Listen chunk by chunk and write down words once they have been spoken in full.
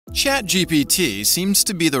ChatGPT seems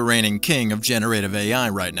to be the reigning king of generative AI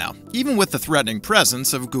right now, even with the threatening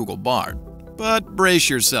presence of Google Bard. But brace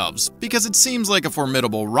yourselves, because it seems like a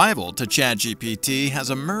formidable rival to ChatGPT has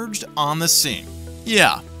emerged on the scene.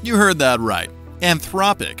 Yeah, you heard that right.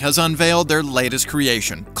 Anthropic has unveiled their latest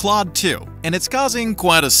creation, Claude 2, and it's causing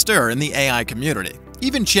quite a stir in the AI community.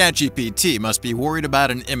 Even ChatGPT must be worried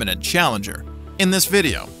about an imminent challenger. In this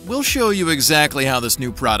video, we'll show you exactly how this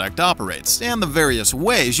new product operates and the various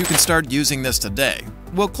ways you can start using this today.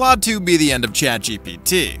 Will Claude 2 be the end of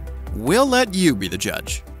ChatGPT? We'll let you be the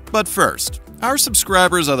judge. But first, our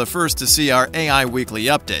subscribers are the first to see our AI Weekly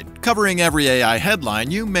Update, covering every AI headline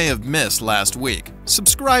you may have missed last week.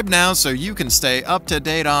 Subscribe now so you can stay up to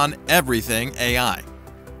date on everything AI.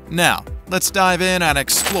 Now, let's dive in and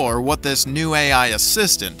explore what this new AI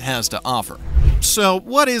assistant has to offer. So,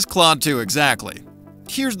 what is Claude 2 exactly?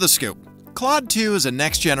 Here's the scoop. Claude 2 is a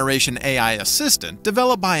next-generation AI assistant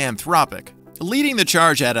developed by Anthropic. Leading the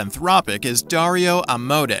charge at Anthropic is Dario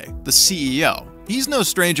Amodei, the CEO. He's no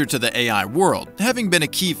stranger to the AI world, having been a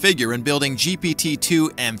key figure in building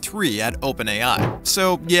GPT-2 and 3 at OpenAI.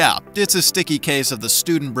 So yeah, it's a sticky case of the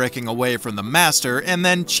student breaking away from the master and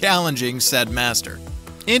then challenging said master.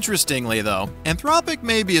 Interestingly though, Anthropic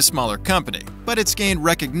may be a smaller company, but it's gained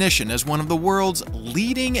recognition as one of the world's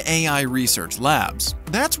leading AI research labs.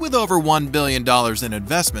 That's with over $1 billion in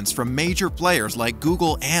investments from major players like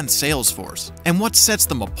Google and Salesforce. And what sets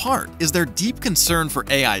them apart is their deep concern for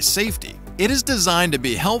AI safety. It is designed to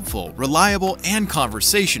be helpful, reliable, and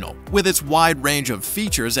conversational. With its wide range of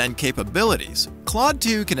features and capabilities, Claude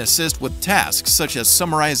 2 can assist with tasks such as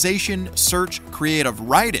summarization, search, creative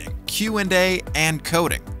writing, Q&A, and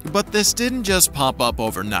coding. But this didn't just pop up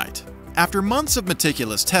overnight. After months of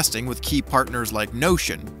meticulous testing with key partners like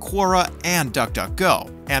Notion, Quora, and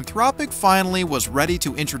DuckDuckGo, Anthropic finally was ready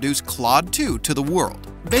to introduce Claude 2 to the world.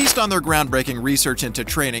 Based on their groundbreaking research into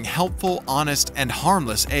training helpful, honest, and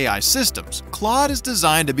harmless AI systems, Claude is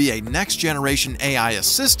designed to be a next-generation AI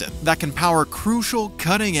assistant that can power crucial,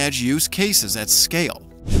 cutting-edge use cases at scale.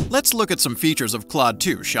 Let's look at some features of Claude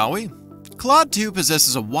 2, shall we? Claude 2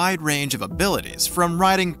 possesses a wide range of abilities, from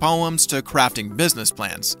writing poems to crafting business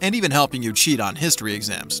plans, and even helping you cheat on history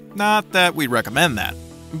exams. Not that we recommend that.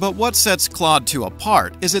 But what sets Claude 2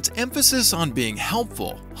 apart is its emphasis on being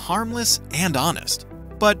helpful, harmless, and honest.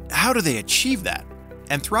 But how do they achieve that?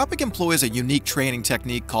 Anthropic employs a unique training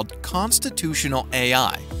technique called conversational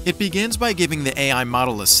AI. It begins by giving the AI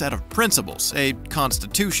model a set of principles, a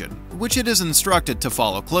constitution, which it is instructed to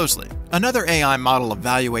follow closely. Another AI model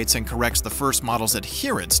evaluates and corrects the first model's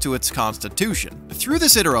adherence to its constitution. Through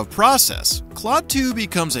this iterative process, Claude 2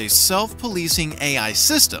 becomes a self-policing AI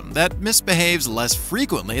system that misbehaves less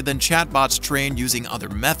frequently than chatbots trained using other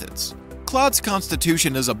methods. Claude's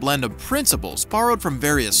constitution is a blend of principles borrowed from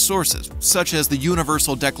various sources, such as the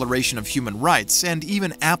Universal Declaration of Human Rights and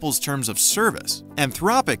even Apple's Terms of Service.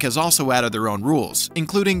 Anthropic has also added their own rules,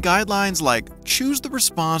 including guidelines like choose the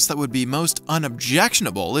response that would be most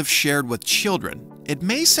unobjectionable if shared with children. It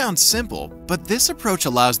may sound simple, but this approach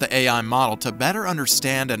allows the AI model to better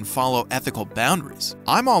understand and follow ethical boundaries.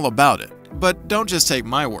 I'm all about it, but don't just take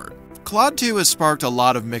my word. Claude 2 has sparked a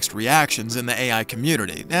lot of mixed reactions in the AI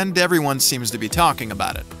community, and everyone seems to be talking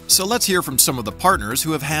about it. So let's hear from some of the partners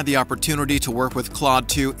who have had the opportunity to work with Claude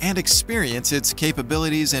 2 and experience its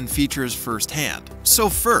capabilities and features firsthand. So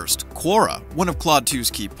first, Quora, one of Claude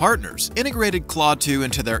 2's key partners, integrated Claude 2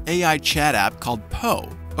 into their AI chat app called Poe.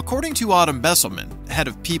 According to Autumn Besselman, head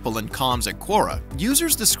of people and comms at Quora,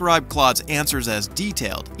 users describe Claude's answers as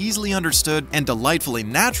detailed, easily understood, and delightfully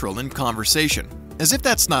natural in conversation. As if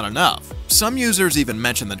that's not enough, some users even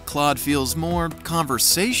mention that Claude feels more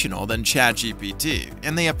conversational than ChatGPT,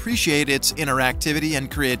 and they appreciate its interactivity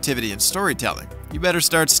and creativity in storytelling. You better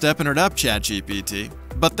start stepping it up, ChatGPT.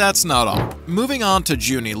 But that's not all. Moving on to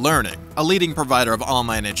Juni Learning, a leading provider of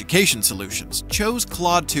online education solutions, chose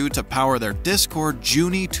Claude 2 to power their Discord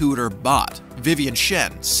Juni Tutor bot. Vivian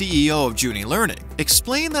Shen, CEO of Juni Learning,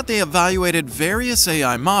 explained that they evaluated various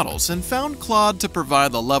AI models and found Claude to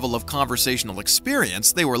provide the level of conversational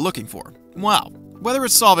experience they were looking for. Wow. Whether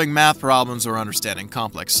it's solving math problems or understanding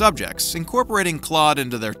complex subjects, incorporating Claude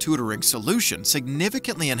into their tutoring solution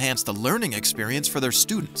significantly enhanced the learning experience for their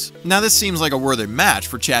students. Now this seems like a worthy match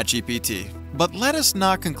for ChatGPT, but let us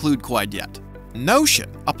not conclude quite yet. Notion,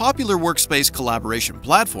 a popular workspace collaboration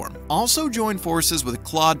platform, also joined forces with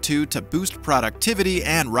Claude 2 to boost productivity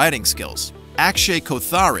and writing skills. Akshay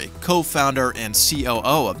Kothari, co-founder and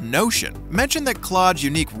COO of Notion, mentioned that Claude's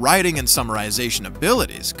unique writing and summarization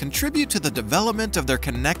abilities contribute to the development of their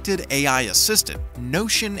connected AI assistant,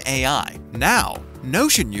 Notion AI. Now,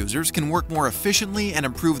 Notion users can work more efficiently and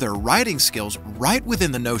improve their writing skills right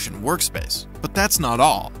within the Notion workspace. But that's not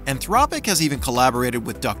all. Anthropic has even collaborated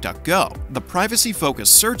with DuckDuckGo, the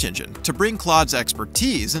privacy-focused search engine, to bring Claude's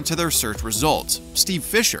expertise into their search results. Steve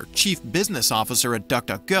Fisher, Chief Business Officer at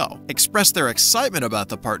DuckDuckGo, expressed their excitement about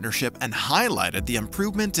the partnership and highlighted the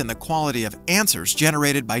improvement in the quality of answers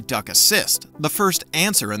generated by Duck Assist, the first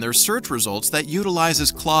answer in their search results that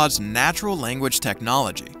utilizes Claude's natural language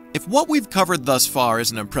technology. If what we've covered thus far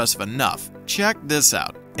isn't impressive enough, check this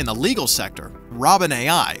out. In the legal sector, Robin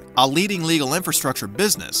AI, a leading legal infrastructure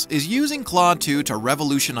business, is using Claude 2 to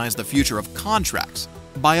revolutionize the future of contracts.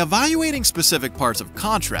 By evaluating specific parts of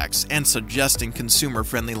contracts and suggesting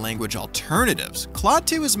consumer-friendly language alternatives, Claude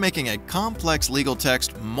 2 is making a complex legal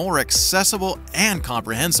text more accessible and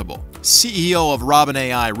comprehensible. CEO of Robin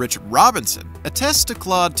AI, Richard Robinson, attests to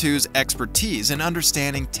Claude 2's expertise in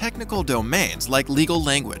understanding technical domains like legal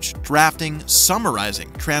language, drafting,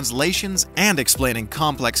 summarizing, translations, and explaining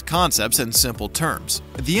complex concepts in simple terms.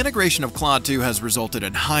 The integration of Claude 2 has resulted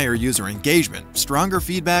in higher user engagement, stronger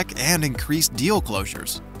feedback, and increased deal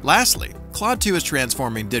closures. Lastly, Claude 2 is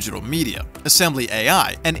transforming digital media. Assembly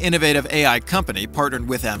AI, an innovative AI company, partnered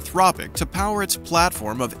with Anthropic to power its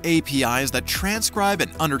platform of APIs that transcribe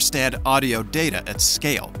and understand audio data at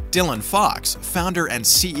scale. Dylan Fox, founder and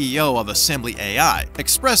CEO of Assembly AI,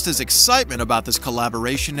 expressed his excitement about this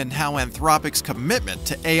collaboration and how Anthropic's commitment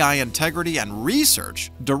to AI integrity and research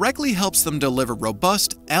directly helps them deliver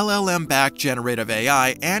robust LLM-backed generative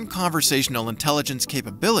AI and conversational intelligence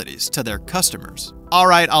capabilities to their customers.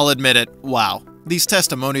 Alright, I'll admit it, wow. These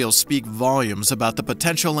testimonials speak volumes about the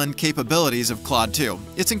potential and capabilities of Claude 2.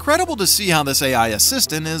 It's incredible to see how this AI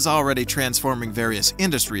assistant is already transforming various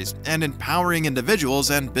industries and empowering individuals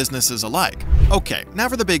and businesses alike. Okay, now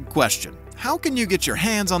for the big question. How can you get your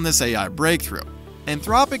hands on this AI breakthrough?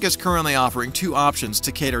 Anthropic is currently offering two options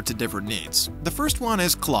to cater to different needs. The first one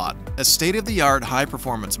is Claude, a state-of-the-art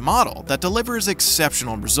high-performance model that delivers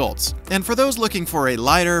exceptional results. And for those looking for a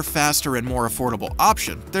lighter, faster, and more affordable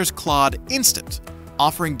option, there's Claude Instant.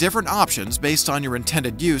 Offering different options based on your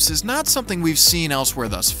intended use is not something we've seen elsewhere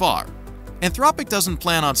thus far. Anthropic doesn't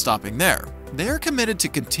plan on stopping there. They're committed to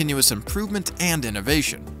continuous improvement and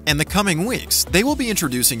innovation. In the coming weeks, they will be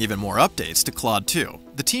introducing even more updates to Claude 2.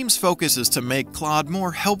 The team's focus is to make Claude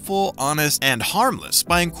more helpful, honest, and harmless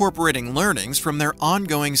by incorporating learnings from their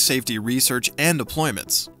ongoing safety research and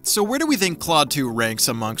deployments. So where do we think Claude 2 ranks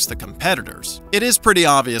amongst the competitors? It is pretty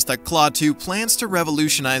obvious that Claude 2 plans to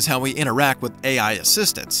revolutionize how we interact with AI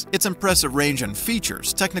assistants. Its impressive range and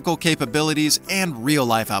features, technical capabilities, and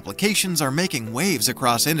real-life applications are making waves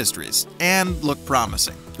across industries and look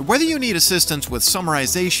promising. Whether you need assistance with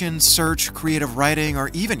summarization, search, creative writing, or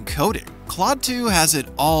even coding, Claude 2 has it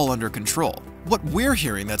all under control. What we're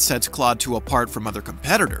hearing that sets Claude 2 apart from other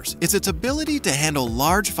competitors is its ability to handle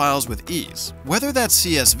large files with ease. Whether that's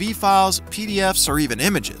CSV files, PDFs, or even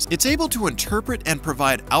images, it's able to interpret and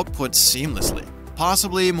provide output seamlessly.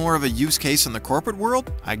 Possibly more of a use case in the corporate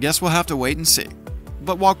world? I guess we'll have to wait and see.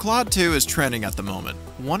 But while Claude 2 is trending at the moment,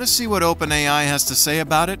 want to see what OpenAI has to say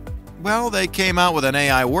about it? Well, they came out with an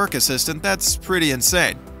AI work assistant that's pretty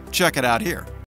insane. Check it out here.